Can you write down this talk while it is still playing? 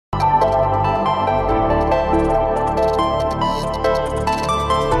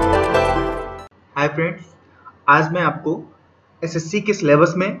Friends, आज मैं आपको एसएससी के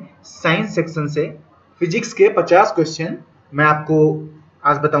सिलेबस में साइंस सेक्शन से फिजिक्स के 50 क्वेश्चन मैं आपको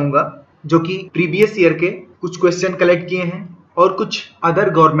आज बताऊंगा, जो कि प्रीवियस ईयर के कुछ क्वेश्चन कलेक्ट किए हैं और कुछ अदर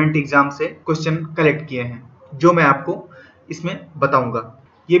गवर्नमेंट एग्जाम से क्वेश्चन कलेक्ट किए हैं, जो मैं आपको इसमें बताऊंगा।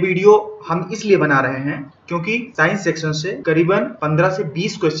 ये वीडियो हम इसलिए बना रहे हैं क्योंकि साइंस सेक्शन से करीबन 15 से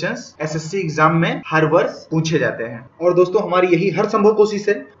 20 क्वेश्चंस एसएससी एग्जाम में हर वर्ष पूछे जाते हैं। और दोस्तों, हमारी यही हर संभव कोशिश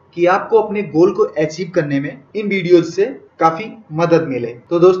है कि आपको अपने गोल को अचीव करने में इन वीडियोज से काफी मदद मिले।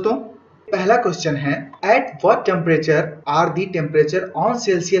 तो दोस्तों, पहला क्वेश्चन है, at what temperature are the temperature on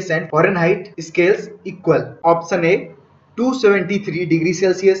Celsius and Fahrenheit scales equal? Option A 273 degree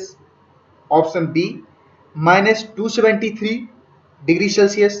Celsius, option B -273 degree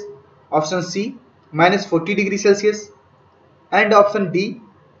Celsius, option C -40 degree Celsius and option D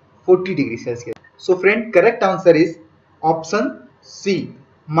 40 degree Celsius. So friend, correct answer is option C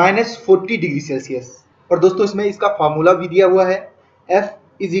 -40 degree Celsius. और दोस्तों, इसमें इसका formula भी दिया हुआ है, F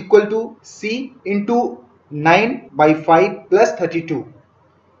is equal to C into 9/5 plus 32।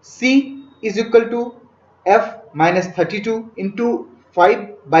 C is equal to F -32 into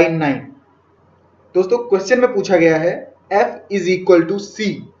 5/9। दोस्तों, question में पूछा गया है F is equal to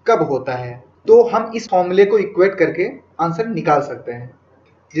C कब होता है, तो हम इस फॉर्मूले को इक्वेट करके आंसर निकाल सकते हैं,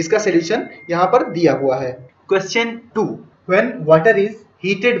 जिसका सोल्यूशन यहाँ पर दिया हुआ है। Question 2, when water is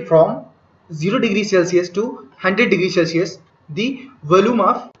heated from 0 degree Celsius to 100 degree Celsius, the volume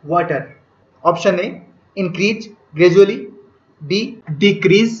of water. Option A, increase gradually, B,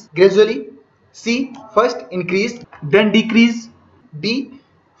 decrease gradually, C, first increase then decrease, D,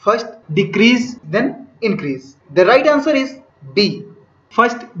 first decrease then increase. The right answer is B,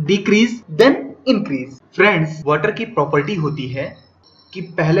 first decrease then increase. Friends, water की property होती है कि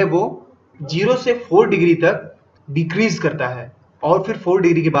पहले वो 0 से 4 degree तक decrease करता है और फिर 4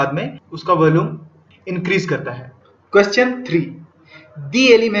 डिग्री के बाद में उसका वॉल्यूम इंक्रीज करता है। Question 3, the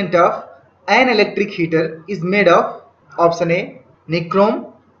element of an electric heater is made of? Option A nichrome,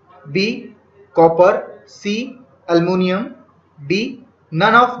 B copper, C aluminium, D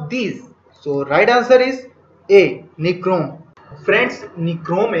none of these. So right answer is a nichrome. Friends,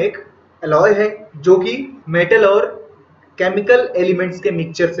 nichrome एक alloy है जो कि metal और chemical elements के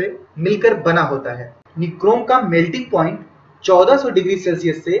mixture से मिलकर बना होता है। निक्रोम का मेल्टिंग पॉइंट 1400 डिग्री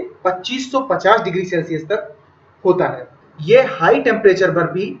सेल्सियस से 2550 डिग्री सेल्सियस तक होता है। यह हाई टेम्परेचर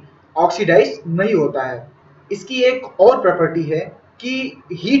पर भी ऑक्सीडाइज नहीं होता है। इसकी एक और प्रॉपर्टी है कि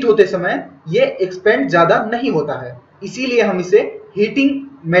हीट होते समय यह एक्सपेंड ज्यादा नहीं होता है, इसीलिए हम इसे हीटिंग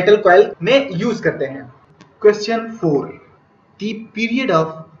मेटल कॉइल में यूज करते हैं। Question 4, the period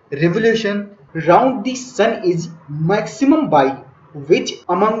of revolution round the sun is maximum by which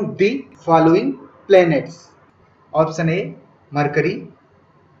among the following planets? Option A mercury,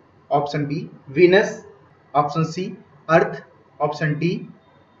 option B Venus, option C earth, option D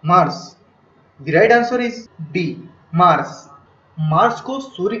Mars. The right answer is D Mars. Mars को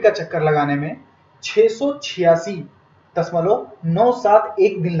सूर्य का चक्कर लगाने में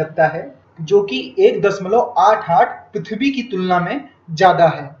 686.971 दिन लगता है, जो कि 1.88 पृथ्वी की तुलना में ज्यादा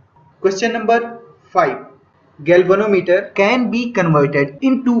है। Question number 5, galvanometer can be converted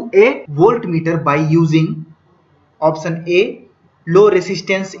into a voltmeter by using? Option A low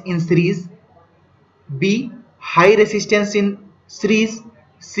resistance in series, B high resistance in series,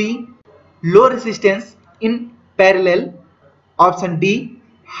 C low resistance in parallel, option D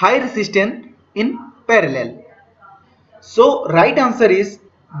high resistance in parallel. So right answer is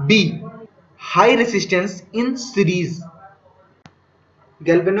B high resistance in series.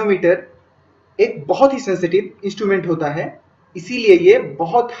 Galvanometer एक बहुत ही sensitive instrument होता है, इसीलिए ये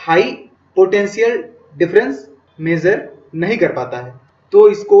बहुत high potential difference measure नहीं कर पाता है, तो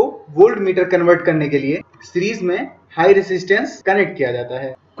इसको वोल्ट मीटर कन्वर्ट करने के लिए सीरीज में हाई रेसिस्टेंस कनेक्ट किया जाता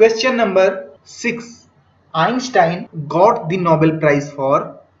है। Question number 6, Einstein got the Nobel prize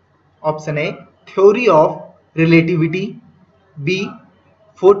for? Option A theory of relativity, B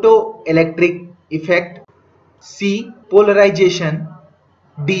photo electric effect, C polarisation,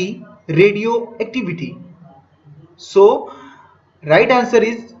 D radio activity. So right answer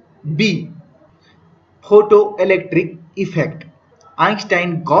is B photoelectric effect.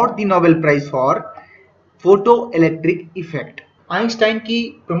 Einstein got the Nobel Prize for photoelectric effect. Einstein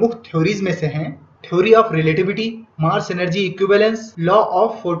की प्रमुख theories में से हैं theory of relativity, mass energy equivalence, law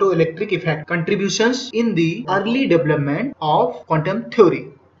of photoelectric effect, contributions in the early development of quantum theory.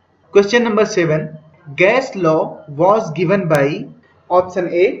 Question number 7, gas law was given by? Option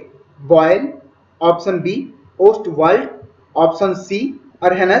A boil, option B Ostwald, option C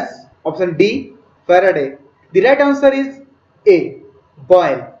अर्हेनस, option D Faraday. The right answer is A,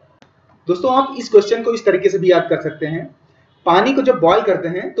 Boyle. दोस्तों आप इस question को इस तरीके से भी याद कर सकते हैं, पानी को जब बॉयल करते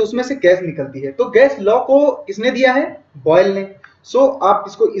हैं तो उसमें से गैस निकलती है, तो गैस लॉ को किसने दिया है? बॉयल ने। सो आप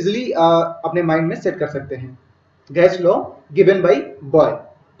इसको इजिली अपने माइंड में सेट कर सकते हैं, gas law given by boil.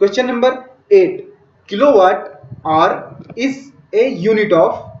 Question number 8, kilowatt hour is a unit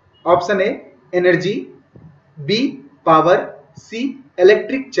of option A energy, B power, C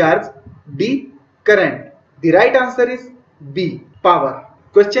electric charge, D current. The right answer is B power.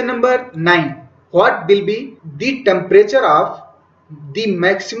 Question number 9. What will be the temperature of the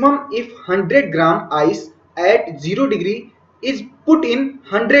maximum if 100 gram ice at 0 degree is put in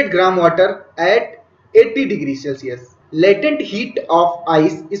 100 gram water at 80 degrees Celsius? Latent heat of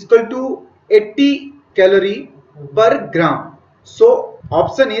ice is equal to 80 calorie per gram. So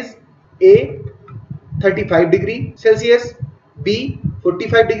option is A 35 degree Celsius, B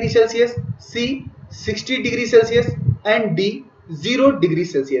 45 degree Celsius, C 60 degree Celsius and D 0 degree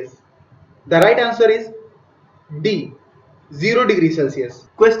Celsius. The right answer is D 0 degree Celsius.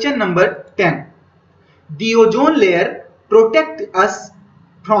 Question number 10. The ozone layer protects us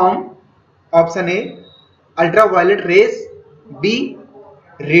from option A ultraviolet rays, B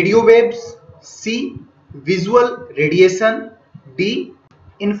radio waves, C visual radiation, D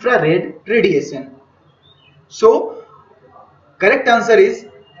infrared radiation. So correct answer is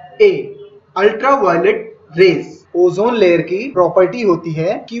A ultraviolet raise. Ozone layer की property होती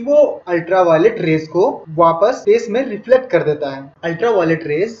है कि वो ultraviolet rays को वापस space में reflect कर देता है। अल्ट्रावायलेट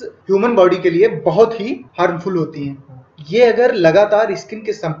रेज ह्यूमन बॉडी के लिए बहुत ही हार्मफुल होती हैं। ये अगर लगातार स्किन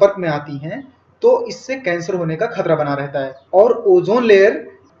के संपर्क में आती हैं तो इससे कैंसर होने का खतरा बना रहता है, और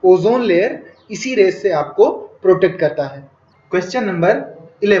ओजोन लेयर इसी रेज से आपको प्रोटेक्ट करता है। Question number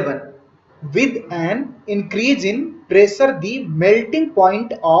 11, with an increase in pressure the melting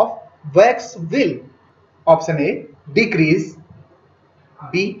point of wax will option A decrease,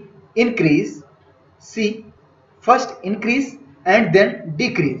 B increase, C first increase and then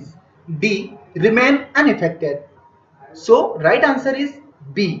decrease, D remain unaffected. So right answer is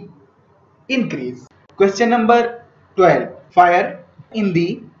B increase. Question number 12, fire in the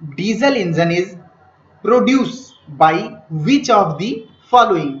diesel engine is produced by which of the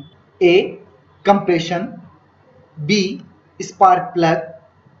following? A compression, B spark plug,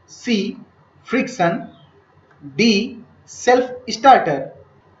 C friction, D self starter.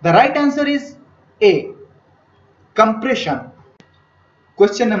 The right answer is A compression.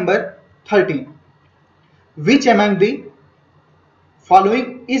 Question number 13, which among the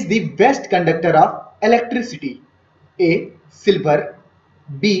following is the best conductor of electricity? A silver,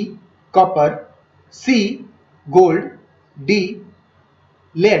 B copper, C gold, D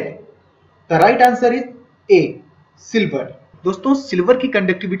lead. The right answer is A silver. दोस्तों silver की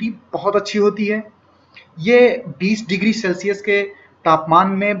conductivity बहुत अच्छी होती है, ये 20 degree Celsius के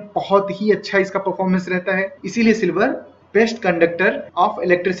तापमान में बहुत ही अच्छा इसका परफॉर्मेंस रहता है, इसीलिए silver best conductor of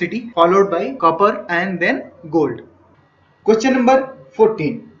electricity, followed by copper and then gold. Question number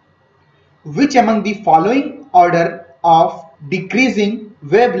 14, which among the following order of decreasing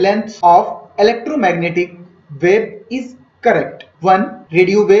wavelength of electromagnetic wave is correct? 1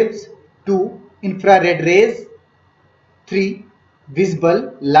 radio waves, 2 infrared rays, 3 visible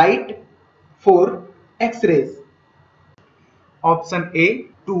light, 4 X-rays. Option A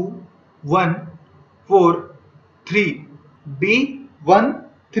 2 1 4 3, B 1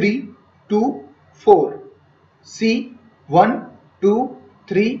 3 2 4, C 1 2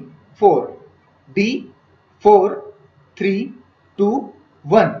 3 4, D 4 3 2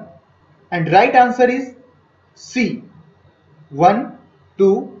 1 and right answer is C 1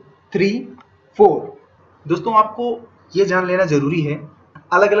 2 3 4. दोस्तों आपको ये जान लेना जरूरी है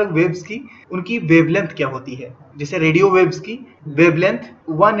अलग अलग waves की उनकी वेवलेंथ क्या होती है। जैसे रेडियो वेव्स की वेवलेंथ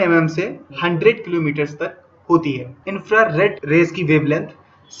 1 mm से 100 किलोमीटर तक होती है। इंफ्रारेड रेज की वेवलेंथ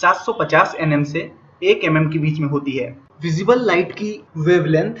 750 nm से 1 mm के बीच में होती है। विजिबल लाइट की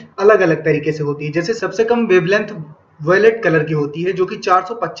वेवलेंथ अलग अलग तरीके से होती है। जैसे सबसे कम वेवलेंथ वायलेट कलर की होती है जो कि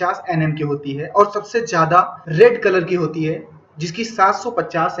 450 nm की होती है, और सबसे ज्यादा रेड कलर की होती है जिसकी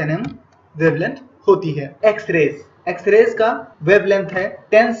 750 nm वेवलेंथ होती है। एक्सरेज का वेवलेंथ है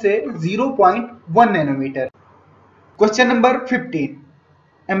 10 से 0.1 nanometre. Question number 15,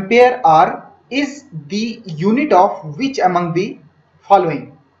 ampere are is the unit of which among the following?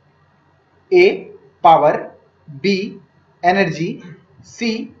 A power, B energy,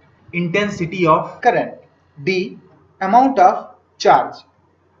 C intensity of current, D amount of charge.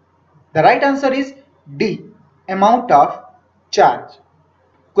 The right answer is D amount of charge.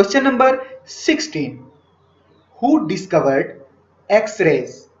 Question number 16, who discovered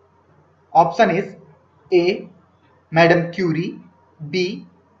X-rays? Option is A Madame Curie, B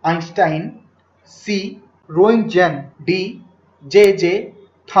Einstein, C. Roentgen, D. J.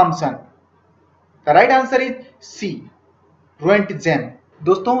 Thomson. The right answer is C. Roentgen.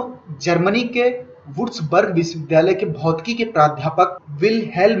 दोस्तों, Germany के वुर्त्सबर्ग विश्वविद्यालय के भौतिकी के प्राध्यापक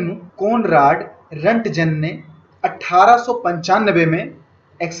Wilhelm Conrad रंटजेन ने 1895 में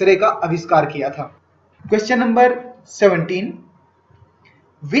x ray का आविष्कार किया था। Question number 17,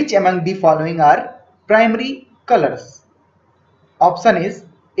 Which among the following are primary colors? Option is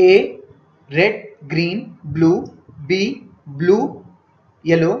A. Red, green, blue. B. Blue,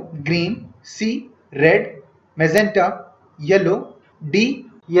 yellow, green. C. Red, magenta, yellow. D.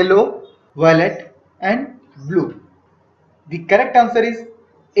 Yellow, violet and blue. The correct answer is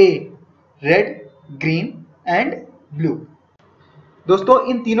A. Red, green and blue. दोस्तों,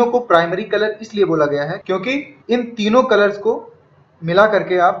 इन तीनों को primary colour इसलिए बोला गया है क्योंकि इन तीनों colours को मिला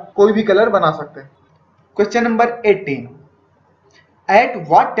करके आप कोई भी कलर बना सकते हैं। Question number 18, at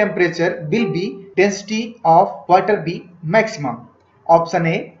what temperature will be density of water B maximum? Option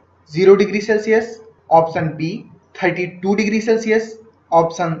A 0 degree Celsius, option B 32 degree Celsius,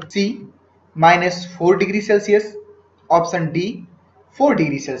 option C -4 degree Celsius, option D 4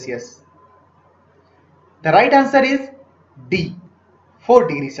 degree Celsius. The right answer is D 4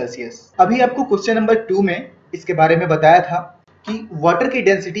 degree Celsius. अभी आपको question number 2 में इसके बारे में बताया था कि water की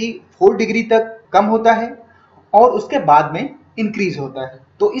डेंसिटी 4 डिग्री तक कम होता है और उसके बाद में इंक्रीज होता है,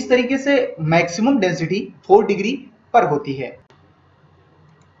 तो इस तरीके से मैक्सिमम डेंसिटी 4 डिग्री पर होती है।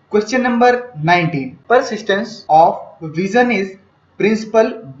 Question number 19, persistence of vision is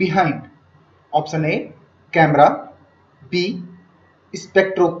principle behind? Option A camera, B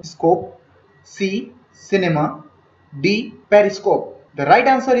spectroscope, C cinema, D periscope. The right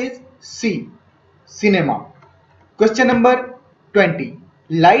answer is C cinema. Question number 20,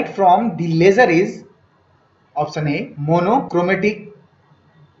 light from the laser is? option A monochromatic,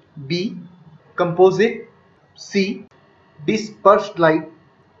 B composite, C dispersed light,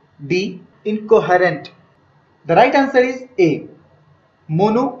 D incoherent. The right answer is A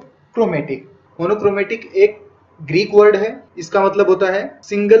monochromatic. monochromatic एक Greek word है, इसका मतलब होता है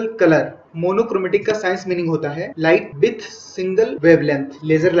single colour. Monochromatic का science meaning होता है light with single wavelength.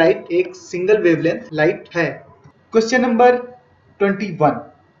 Laser light एक सिंगल वेवलेंथ लाइट है। Question number 21,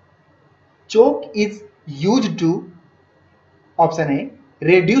 choke is used to? option A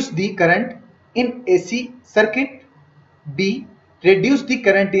reduce the current in AC circuit, B reduce the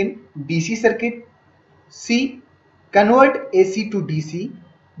current in DC circuit, C convert AC to DC,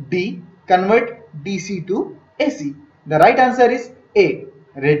 D convert DC to AC. The right answer is A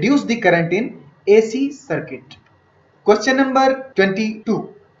reduce the current in AC circuit. Question number 22,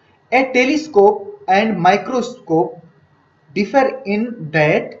 a telescope and microscope differ in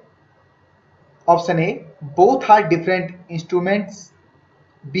that? option A both are different instruments,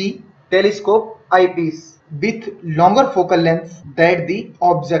 B telescope eyepiece with longer focal length than the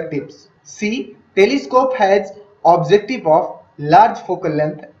objectives, C telescope has objective of large focal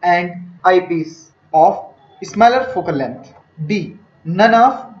length and eyepiece of smaller focal length, D none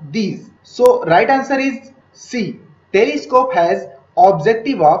of these. So right answer is C telescope has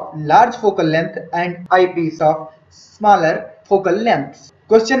objective of large focal length and eyepiece of smaller focal lengths.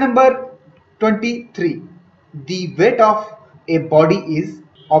 Question number 23, the weight of a body is?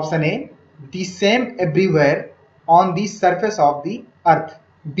 option A the same everywhere on the surface of the earth,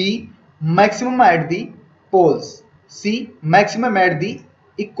 B maximum at the poles, C maximum at the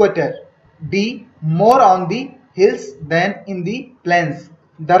equator, D more on the hills than in the plains.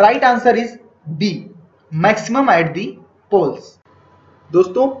 The right answer is B maximum at the poles.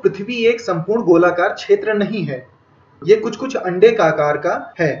 दोस्तों, पृथ्वी एक संपूर्ण गोलाकार क्षेत्र नहीं है, ये कुछ अंडे का आकार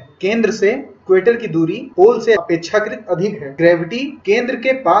का है। केंद्र से इक्वेटर की दूरी पोल से अपेक्षाकृत अधिक है। ग्रेविटी केंद्र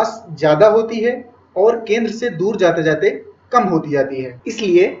के पास ज्यादा होती है और केंद्र से दूर जाते जाते कम होती जाती है,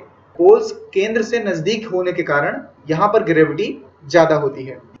 इसलिए पोल्स केंद्र से नजदीक होने के कारण यहाँ पर ग्रेविटी ज्यादा होती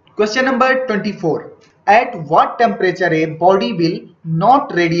है। Question number 24, at what temperature a body will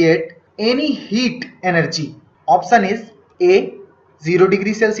not radiate any heat energy? Option is a 0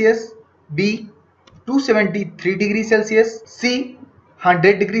 degree Celsius, B 273 degree Celsius, C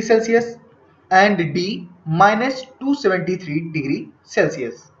 100 degree Celsius and D -273 degree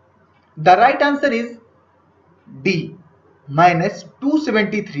Celsius. The right answer is D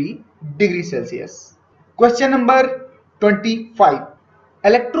 -273 degree Celsius. Question number 25,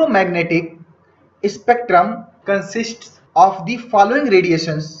 electromagnetic spectrum consists of the following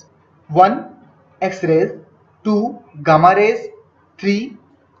radiations: 1 X-rays, 2 gamma rays, 3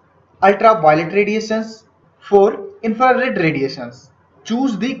 ultraviolet radiations, 4 infrared radiations.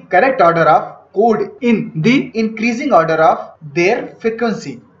 Choose the correct order of code in the increasing order of their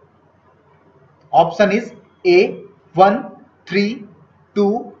frequency. Option is A 1 3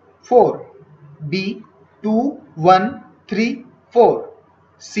 2 4, B 2 1 3 4,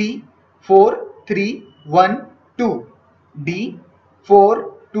 C 4 3 1 2, D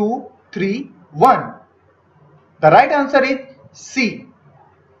 4 2 3 1. The right answer is C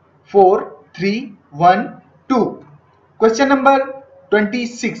 4 3 1 2. Question number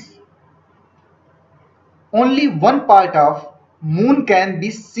 26. Only one part of moon can be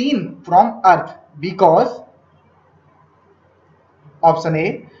seen from Earth because option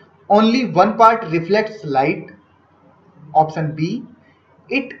A, only one part reflects light. Option B,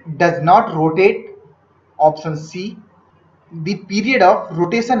 it does not rotate. Option C, the period of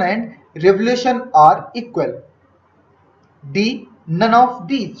rotation and revolution are equal. D, none of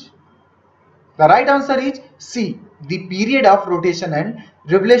these. The right answer is C, the period of rotation and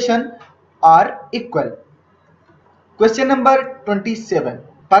revolution are equal. Question number 27.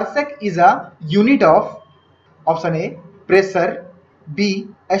 Parsec is a unit of option A, pressure, B,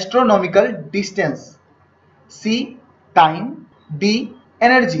 astronomical distance, C, time, D,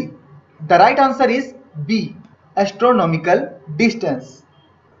 energy. The right answer is B, astronomical distance.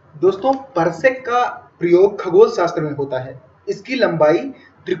 दोस्तों परसेक का प्रयोग खगोल शास्त्र में होता है। इसकी लंबाई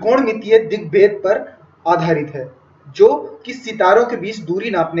त्रिकोणमितीय दिग्भेद पर आधारित है, जो कि सितारों के बीच दूरी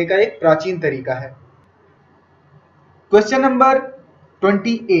नापने का एक प्राचीन तरीका है। Question number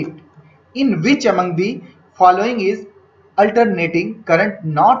 28. In which among the following is alternating current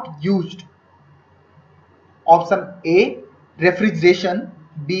not used? Option A, refrigeration,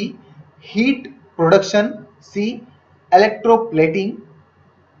 B, heat production, C, electroplating,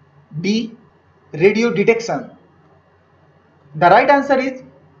 D, radio detection. The right answer is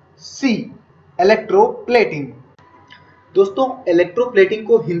C, electroplating. दोस्तों इलेक्ट्रोप्लेटिंग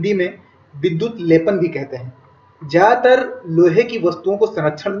को हिंदी में विद्युत लेपन भी कहते हैं। ज्यादातर लोहे की वस्तुओं को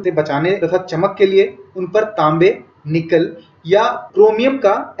संरक्षण से बचाने तथा चमक के लिए उन पर तांबे, निकल या क्रोमियम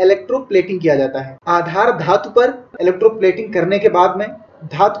का इलेक्ट्रोप्लेटिंग किया जाता है। आधार धातु पर इलेक्ट्रोप्लेटिंग करने के बाद में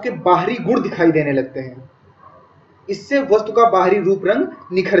धातु के बाहरी गुण दिखाई देने लगते हैं। इससे वस्तु का बाहरी रूप रंग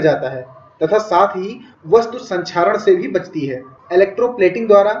निखर जाता है तथा साथ ही वस्तु संक्षारण से भी बचती है। इलेक्ट्रोप्लेटिंग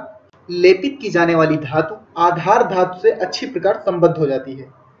द्वारा लेपित की जाने वाली धातु आधार धातु से अच्छी प्रकार संबद्ध हो जाती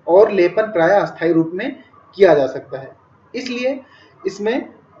है और लेपन प्रायः अस्थायी रूप में किया जा सकता है, इसलिए इसमें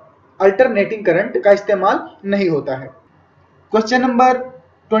अल्टरनेटिंग करंट का इस्तेमाल नहीं होता है। Question number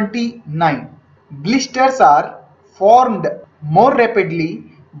 29. Blisters are formed more rapidly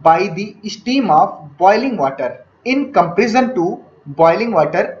by the steam of boiling water in comparison to boiling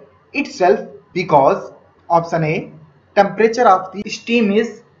water itself because option A, temperature of the steam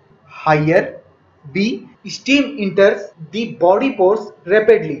is higher, B, steam enters the body pores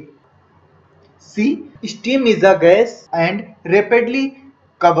rapidly, C, steam is a gas and rapidly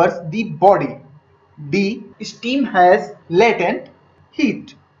covers the body, D, steam has latent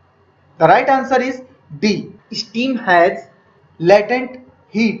heat. The right answer is D, steam has latent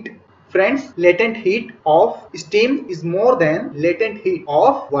heat. Friends, latent heat of steam is more than latent heat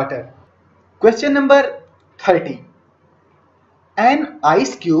of water. Question number 30. An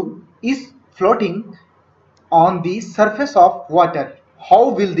ice cube is floating on the surface of water. How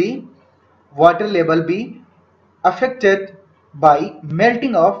will the water level be affected by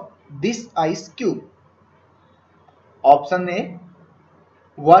melting of this ice cube? Option A,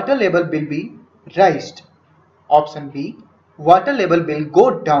 water level will be raised. Option B, water level will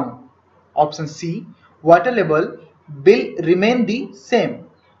go down. Option C, water level will remain the same.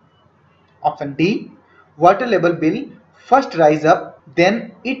 Option D, water level will first rise up,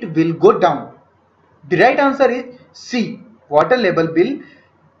 then it will go down. The right answer is C, water level will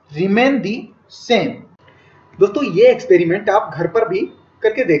remain the same. दोस्तों ये experiment आप घर पर भी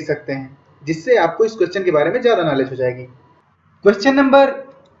करके देख सकते हैं, जिससे आपको इस क्वेश्चन के बारे में ज्यादा नॉलेज हो जाएगी। Question number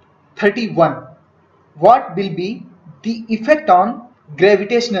 31. What will be the effect on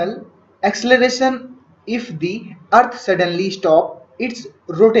gravitational acceleration if the earth suddenly stop its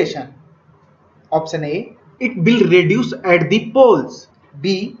rotation? Option A, it will reduce at the poles.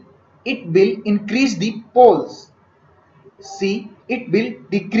 B, it will increase the poles. C, it will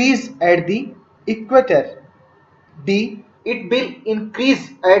decrease at the equator. D, it will increase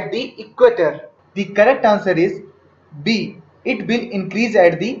at the equator. The correct answer is B, it will increase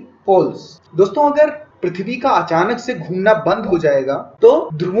at the poles. दोस्तों अगर पृथ्वी का अचानक से घूमना बंद हो जाएगा तो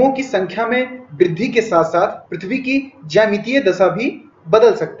ध्रुवों की संख्या में वृद्धि के साथ साथ पृथ्वी की ज्यामितीय दशा भी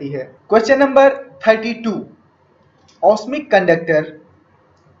बदल सकती है। Question number 32. Osmic conductor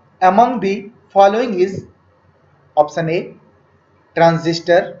among the following is option A,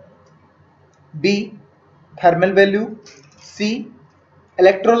 transistor, B, thermal value, C,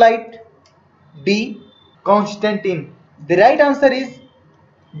 electrolyte, D. Constantine. The right answer is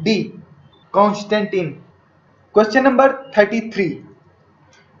D. Constantine. Question number 33.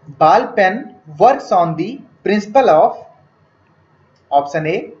 Ball pen works on the principle of option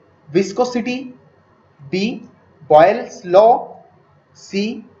A. Viscosity, B. Boyle's law,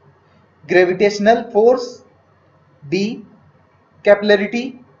 C. Gravitational force, D.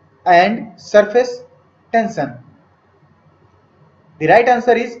 Capillarity and surface tension. The right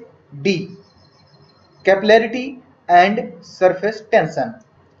answer is D. Capillarity and surface tension.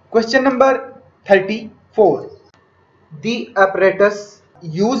 Question number 34. The apparatus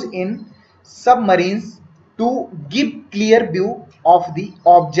used in submarines to give clear view of the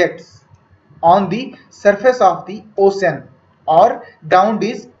objects on the surface of the ocean or ground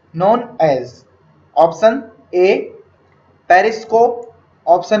is known as option A. Periscope,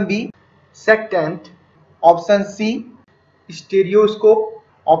 option B. Sectant, option C. Stereoscope,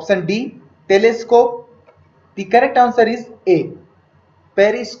 option D. Telescope. The correct answer is A.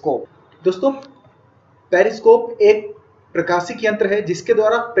 Periscope. दोस्तों, periscope एक प्रकाशिक यंत्र है जिसके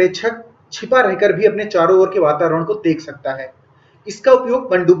द्वारा प्रेक्षक छिपा रहकर भी अपने चारों ओर के वातावरण को देख सकता है. इसका उपयोग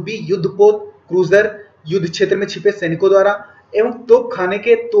पनडुब्बी, युद्धपोत, क्रूजर, युद्ध क्षेत्र में छिपे सैनिकों द्वारा एवं तोपखाने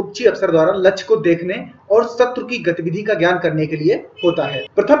के तोपची अफसर द्वारा लक्ष्य को देखने और शत्रु की गतिविधि का ज्ञान करने के लिए होता है.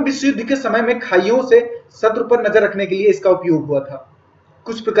 प्रथम विश्व युद्ध के समय में खाइयों से शत्रु पर नजर रखने के लिए इसका उपयोग हुआ था.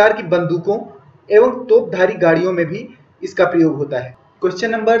 कुछ प्रकार की बंदूकों एवं तोपधारी गाड़ियों में भी इसका प्रयोग होता है. Question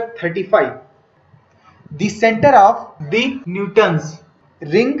number 35. The centre of the Newton's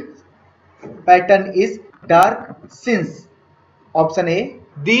ring pattern is dark since option A.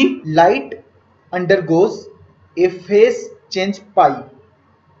 The light undergoes a phase change pi.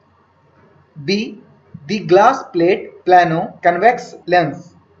 B. The glass plate plano convex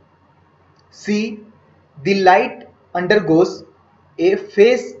lens. C. The light undergoes a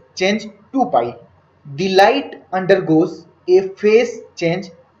phase change 2 pi. The light undergoes a phase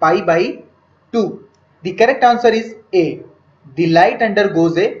change pi by 2. The correct answer is A. The light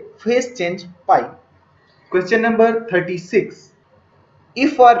undergoes a phase change pi. Question number 36.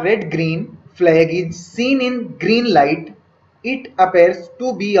 If a red-green flag is seen in green light, it appears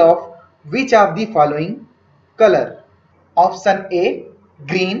to be of which of the following color? Option A.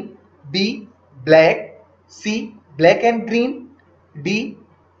 Green, B. Black, C. Black and green, D.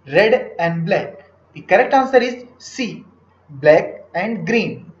 Red and black. The correct answer is C. Black and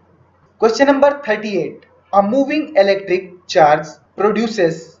green. Question number 38. A moving electric charge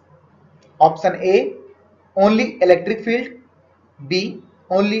produces option A. Only electric field, B.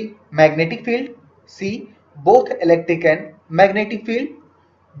 Only magnetic field, C. Both electric and magnetic field,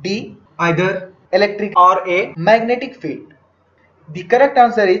 D. Either electric or a magnetic field. The correct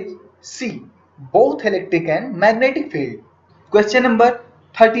answer is C. Both electric and magnetic field. Question number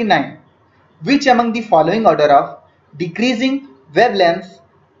 39. Which among the following order of decreasing wavelengths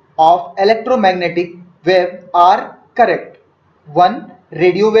of electromagnetic wave are correct? 1.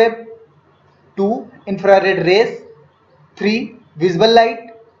 Radio wave, 2. Infrared rays, 3. Visible light,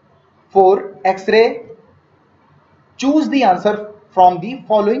 4. X-ray. Choose the answer from the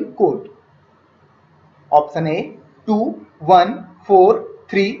following code. Option A 2, 1, 4,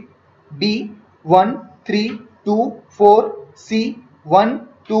 3, B 1, 3, 2, 4, C 1,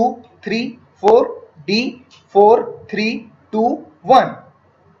 2, 3, 4, D 4, 3, 2, 1.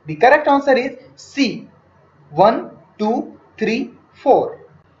 The correct answer is C 1, 2, 3, 4.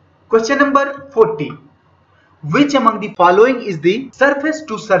 Question number 40. Which among the following is the surface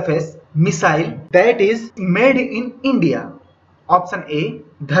to surface missile that is made in India? Option A.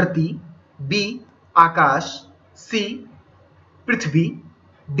 धरती, B. Akash, C. Prithvi,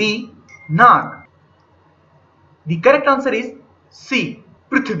 D. Nag. The correct answer is C.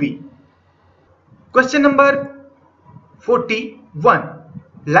 Prithvi. Question number 41.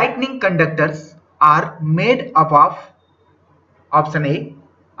 Lightning conductors are made up of option A.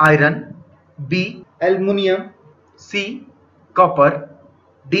 iron, B. aluminium, C. copper,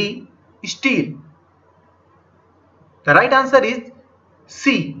 D. steel. The right answer is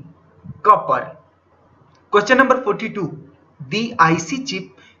C. copper. Question number 42. The IC chip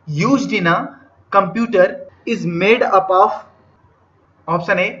used in a computer is made up of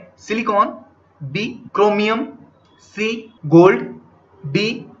option A. silicon, B. chromium, C. gold,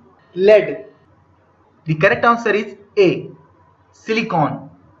 D. lead. The correct answer is A. silicon.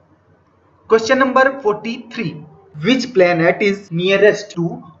 Question number 43. Which planet is nearest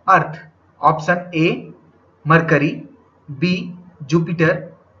to Earth? Option A. Mercury, B.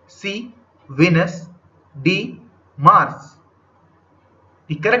 Jupiter, C. Venus, D. Mars.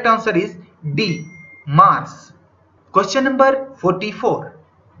 The correct answer is D. Mars. Question number 44.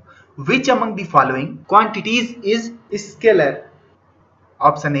 Which among the following quantities is scalar?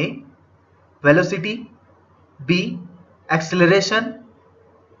 Option A, velocity, B, acceleration,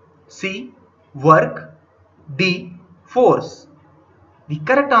 C, work, D, force. The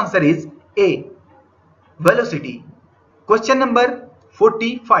correct answer is A, velocity. Question number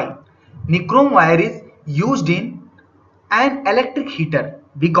 45. Nichrome wire is used in an electric heater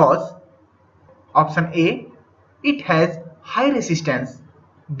because option A, it has high resistance,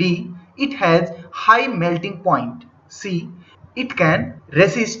 B, it has high melting point, C, it can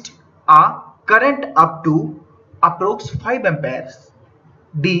resist a current up to approx 5 amperes,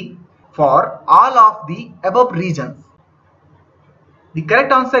 D, for all of the above reasons. The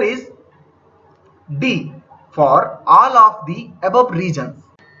correct answer is D, for all of the above reasons.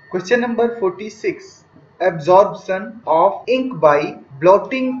 Question number 46. Absorption of ink by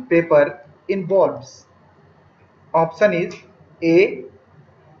blotting paper involves. Option is A,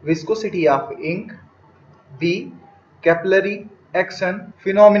 viscosity of ink, B, capillary action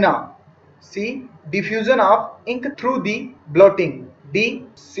phenomena, C, diffusion of ink through the blotting, D,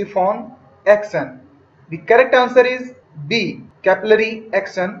 siphon action. The correct answer is B, capillary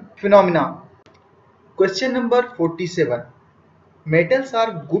action phenomena. Question number 47. Metals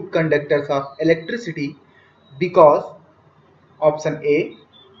are good conductors of electricity because option A,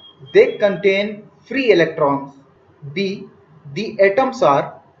 they contain free electrons, B, the atoms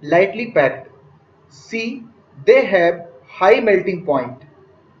are lightly packed, C, they have high melting point,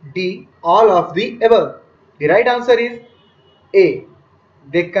 D, all of the above. The right answer is A,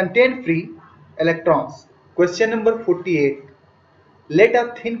 they contain free electrons. Question number 48. Let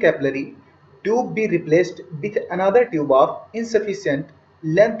a thin capillary tube be replaced with another tube of insufficient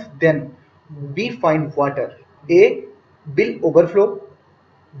length, then we find water. A, will overflow,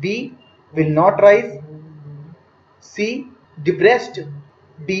 B, will not rise, C, depressed,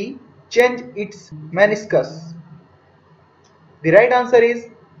 D, change its meniscus. The right answer is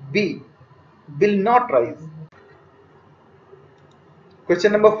B, will not rise.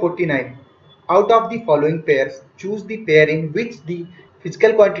 Question number 49. Out of the following pairs, choose the pair in which the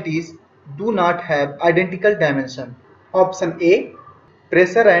physical quantities do not have identical dimension. Option A,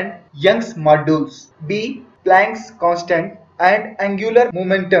 pressure and Young's modules, B, Planck's constant and angular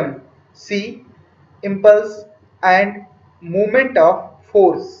momentum, C, impulse and moment of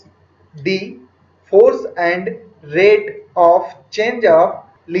force, D, force and rate of change of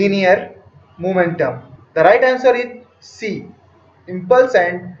linear momentum. The right answer is C, impulse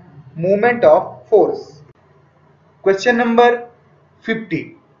and moment of force. Question number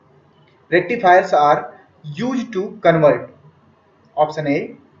 50. Rectifiers are used to convert. Option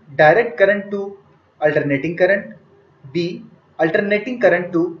A, direct current to alternating current, B, alternating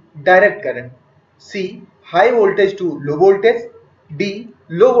current to direct current, C, high voltage to low voltage, D,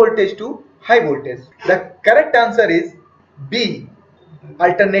 low voltage to high voltage. The correct answer is B,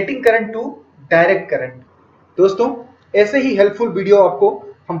 alternating current to direct current. दोस्तों, ऐसे ही helpful video आपको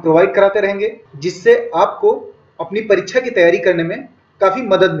हम provide कराते रहेंगे जिससे आपको अपनी परीक्षा की तैयारी करने में काफी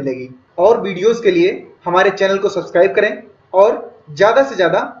मदद मिलेगी। और वीडियोस के लिए हमारे चैनल को सब्सक्राइब करें और ज्यादा से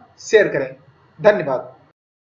ज्यादा शेयर करें। धन्यवाद।